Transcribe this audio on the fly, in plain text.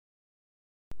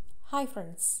Hi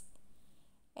friends,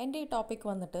 എൻ്റെ ഈ topic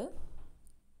വന്നിട്ട്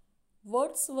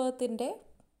വേർഡ്സ്വർത്തിൻ്റെ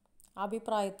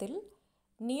അഭിപ്രായത്തിൽ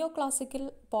നിയോ classical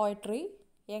poetry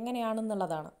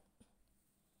എങ്ങനെയാണെന്നുള്ളതാണ്.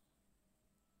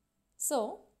 So,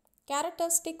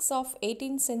 characteristics of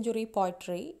 18th century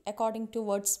poetry according to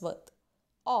Wordsworth,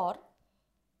 or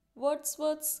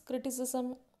Wordsworth's criticism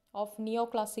of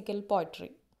neoclassical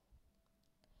poetry.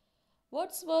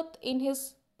 Wordsworth, in his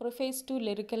Preface to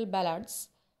Lyrical Ballads,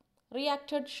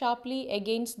 reacted sharply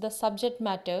against the subject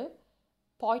matter,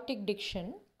 poetic diction,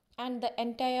 and the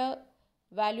entire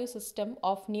value system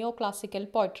of neoclassical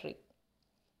poetry.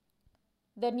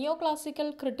 The neoclassical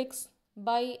critics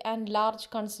by and large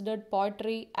considered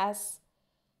poetry as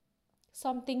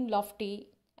something lofty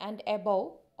and above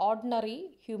ordinary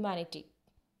humanity.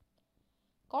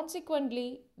 Consequently,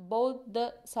 both the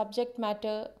subject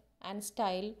matter and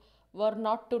style were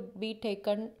not to be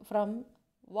taken from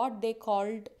what they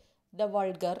called the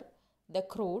vulgar, the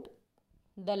crude,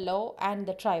 the low, and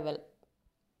the trivial.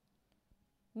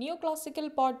 Neoclassical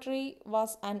poetry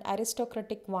was an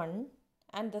aristocratic one,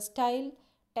 and the style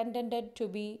tended to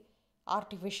be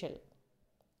artificial.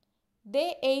 They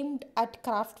aimed at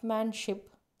craftsmanship,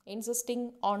 insisting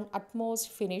on utmost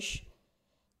finish,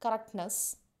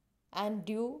 correctness, and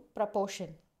due proportion.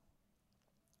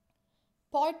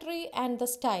 Poetry and the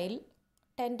style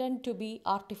tended to be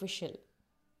artificial.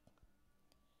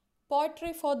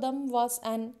 Poetry for them was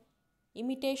an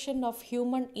imitation of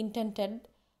human intended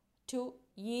to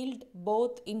yield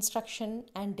both instruction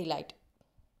and delight.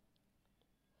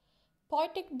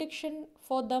 Poetic diction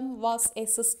for them was a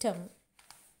system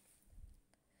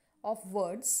of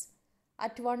words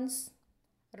at once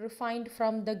refined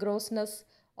from the grossness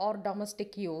or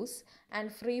domestic use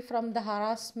and free from the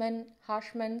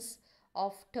harshments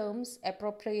of terms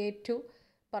appropriate to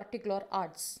particular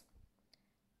arts.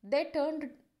 They turned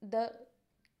the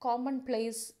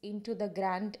commonplace into the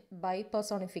grand by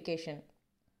personification.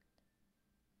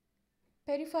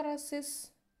 Periphrasis,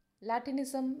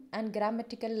 Latinism, and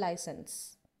grammatical license.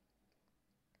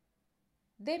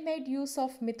 They made use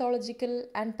of mythological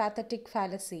and pathetic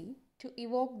fallacy to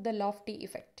evoke the lofty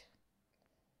effect.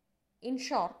 In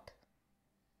short,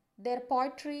 their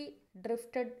poetry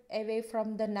drifted away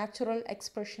from the natural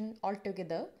expression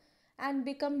altogether and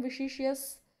became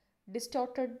vicious,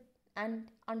 distorted, and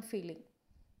unfeeling.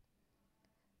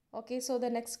 Okay, so the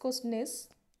next question is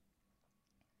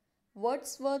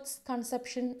Wordsworth's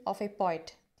conception of a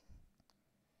poet.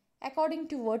 According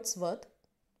to Wordsworth,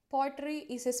 poetry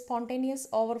is a spontaneous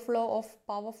overflow of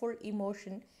powerful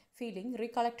emotion, feeling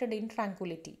recollected in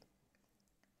tranquility.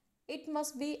 It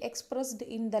must be expressed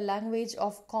in the language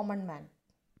of common man.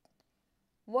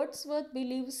 Wordsworth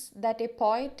believes that a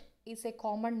poet is a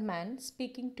common man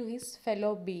speaking to his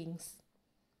fellow beings.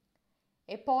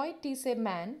 A poet is a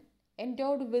man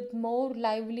endowed with more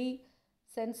lively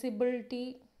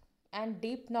sensibility and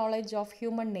deep knowledge of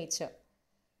human nature.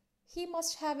 He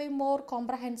must have a more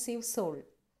comprehensive soul.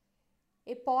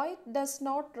 A poet does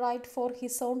not write for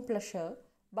his own pleasure,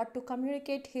 but to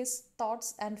communicate his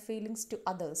thoughts and feelings to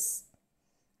others.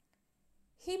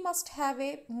 He must have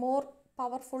a more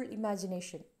powerful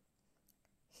imagination.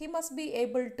 He must be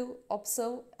able to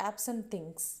observe absent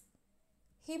things.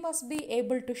 He must be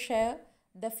able to share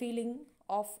the feeling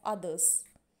of others.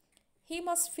 He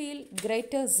must feel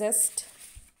greater zest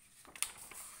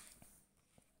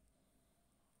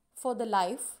for the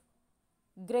life,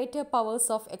 greater powers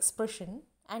of expression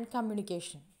and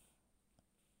communication.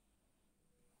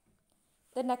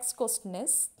 The next question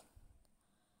is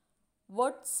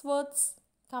Wordsworth's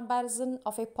comparison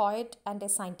of a poet and a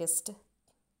scientist.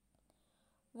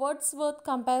 Wordsworth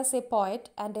compares a poet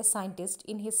and a scientist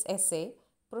in his essay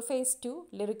Preface to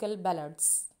Lyrical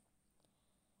Ballads.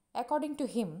 According to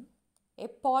him, a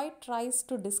poet tries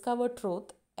to discover truth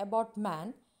about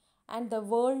man and the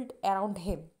world around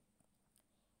him.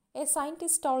 A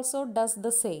scientist also does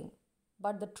the same,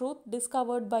 but the truth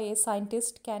discovered by a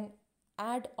scientist can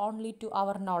add only to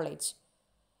our knowledge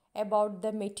about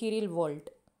the material world.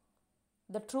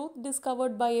 The truth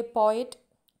discovered by a poet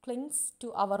clings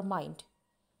to our mind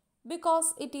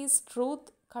because it is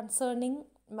truth concerning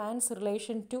man's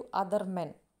relation to other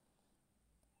men,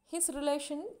 his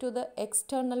relation to the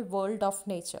external world of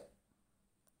nature.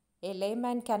 A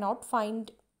layman cannot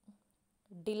find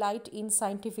delight in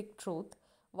scientific truth,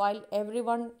 while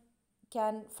everyone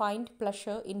can find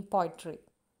pleasure in poetry.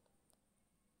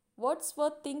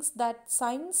 Wordsworth thinks that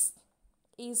science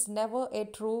is never a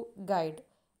true guide,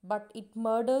 but it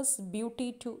murders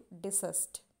beauty to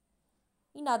desist.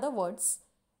 In other words,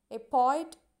 a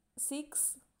poet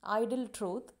seeks ideal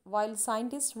truth, while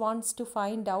scientist wants to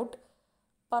find out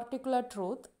particular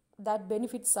truth that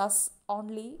benefits us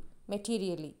only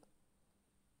materially.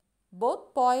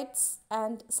 Both poets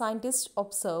and scientists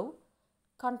observe,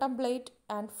 contemplate,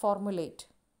 and formulate.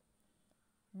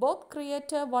 Both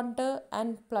create a wonder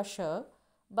and pleasure,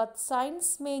 but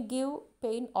science may give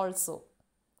pain also.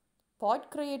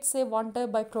 Poet creates a wonder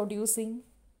by producing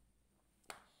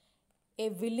a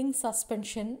willing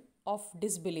suspension of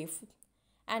disbelief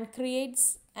and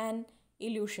creates an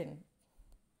illusion.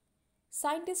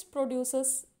 Scientist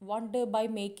produces wonder by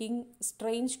making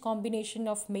strange combination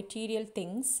of material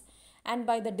things and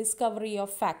by the discovery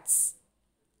of facts.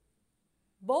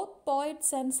 Both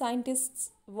poets and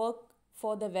scientists work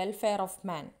for the welfare of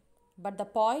man, but the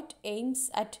poet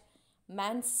aims at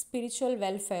man's spiritual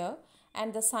welfare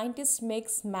and the scientist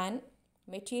makes man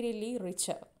materially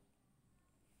richer.